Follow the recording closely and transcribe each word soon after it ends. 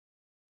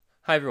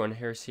Hi everyone,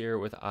 Harris here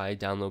with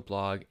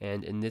iDownloadBlog,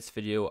 and in this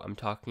video I'm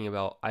talking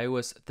about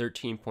iOS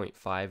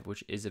 13.5,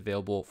 which is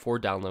available for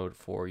download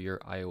for your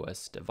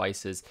iOS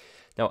devices.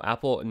 Now,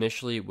 Apple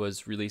initially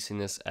was releasing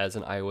this as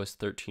an iOS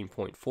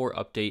 13.4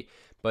 update,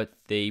 but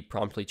they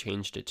promptly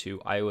changed it to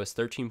iOS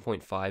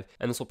 13.5,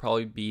 and this will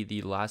probably be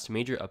the last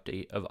major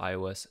update of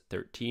iOS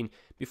 13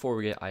 before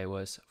we get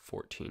iOS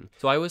 14.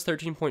 So iOS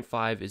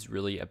 13.5 is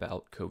really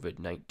about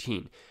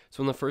COVID-19.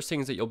 So one of the first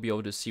things that you'll be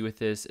able to see with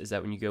this is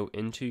that when you go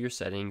into your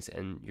settings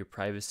and your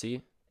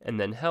privacy, and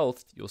then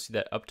health, you'll see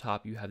that up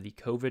top you have the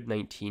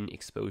COVID-19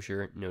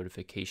 exposure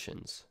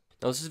notifications.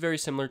 Now, this is very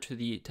similar to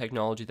the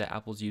technology that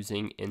Apple's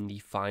using in the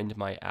Find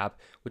My app,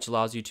 which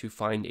allows you to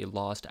find a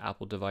lost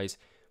Apple device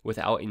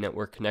without a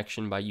network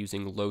connection by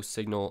using low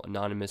signal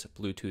anonymous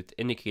Bluetooth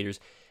indicators.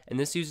 And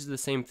this uses the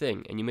same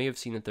thing, and you may have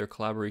seen that their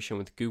collaboration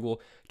with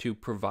Google to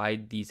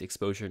provide these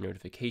exposure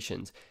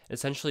notifications.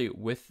 Essentially,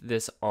 with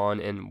this on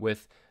and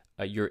with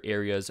your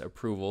area's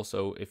approval,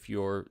 so if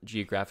your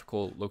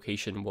geographical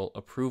location will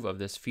approve of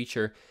this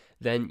feature,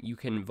 then you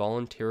can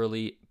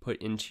voluntarily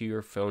put into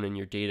your phone and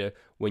your data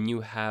when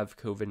you have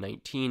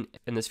COVID-19,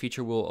 and this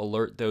feature will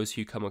alert those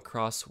who come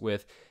across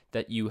with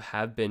that you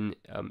have been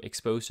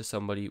exposed to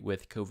somebody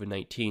with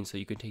COVID-19, so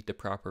you can take the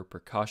proper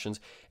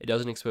precautions. It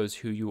doesn't expose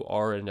who you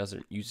are and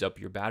doesn't use up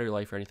your battery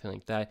life or anything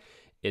like that.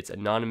 It's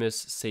anonymous,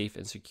 safe,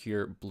 and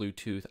secure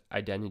Bluetooth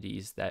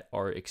identities that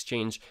are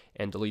exchanged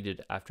and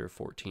deleted after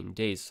 14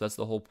 days. So that's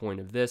the whole point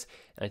of this,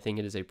 and I think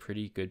it is a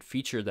pretty good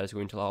feature that's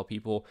going to allow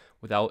people,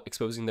 without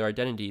exposing their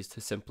identities,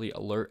 to simply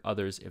alert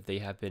others if they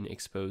have been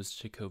exposed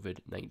to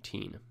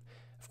COVID-19.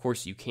 Of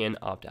course, you can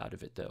opt out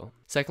of it though.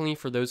 Secondly,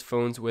 for those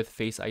phones with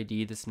Face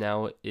ID, this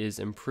now is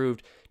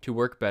improved to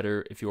work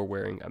better if you're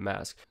wearing a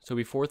mask. So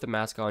before with the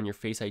mask on, your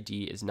Face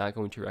ID is not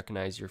going to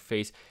recognize your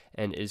face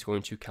and is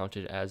going to count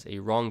it as a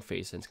wrong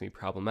face, and it's going to be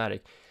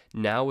problematic.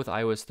 Now with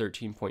iOS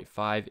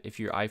 13.5, if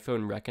your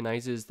iPhone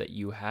recognizes that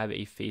you have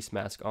a face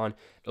mask on,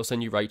 it'll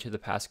send you right to the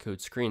passcode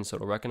screen. So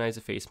it'll recognize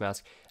a face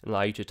mask and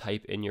allow you to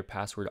type in your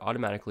password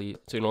automatically,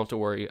 so you don't have to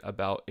worry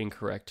about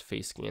incorrect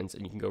face scans,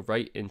 and you can go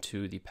right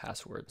into the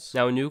passwords.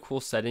 Now, a new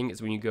cool setting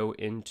is when you go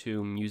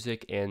into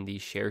music and the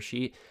share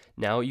sheet,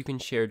 now you can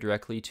share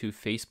directly to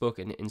Facebook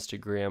and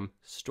Instagram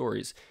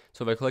stories.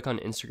 So if I click on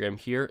Instagram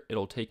here,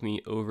 it'll take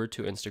me over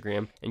to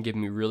Instagram and give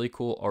me really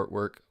cool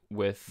artwork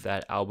with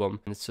that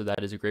album, and so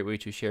that is a great way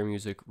to share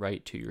music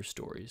right to your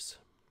stories.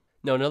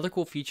 Now, another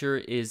cool feature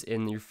is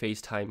in your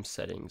FaceTime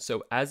settings.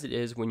 So as it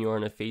is when you're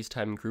on a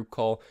FaceTime group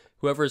call,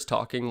 whoever is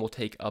talking will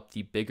take up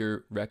the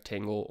bigger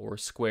rectangle or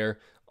square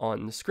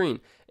on the screen,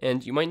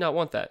 and you might not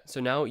want that. So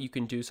now you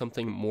can do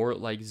something more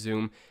like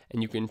Zoom,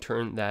 and you can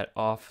turn that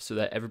off so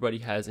that everybody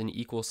has an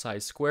equal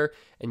size square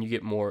and you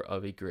get more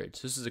of a grid.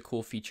 So this is a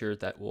cool feature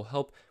that will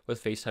help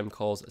with FaceTime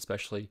calls,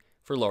 especially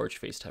for large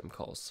FaceTime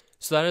calls.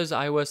 So that is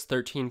iOS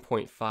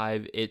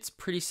 13.5. It's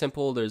pretty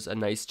simple. There's a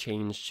nice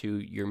change to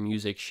your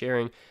music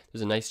sharing.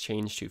 There's a nice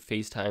change to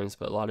FaceTimes,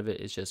 but a lot of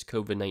it is just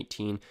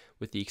COVID-19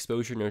 with the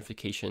exposure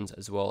notifications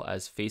as well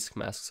as face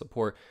mask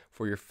support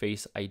for your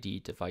Face ID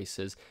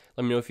devices.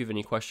 Let me know if you have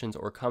any questions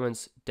or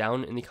comments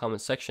down in the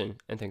comments section,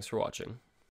 and thanks for watching.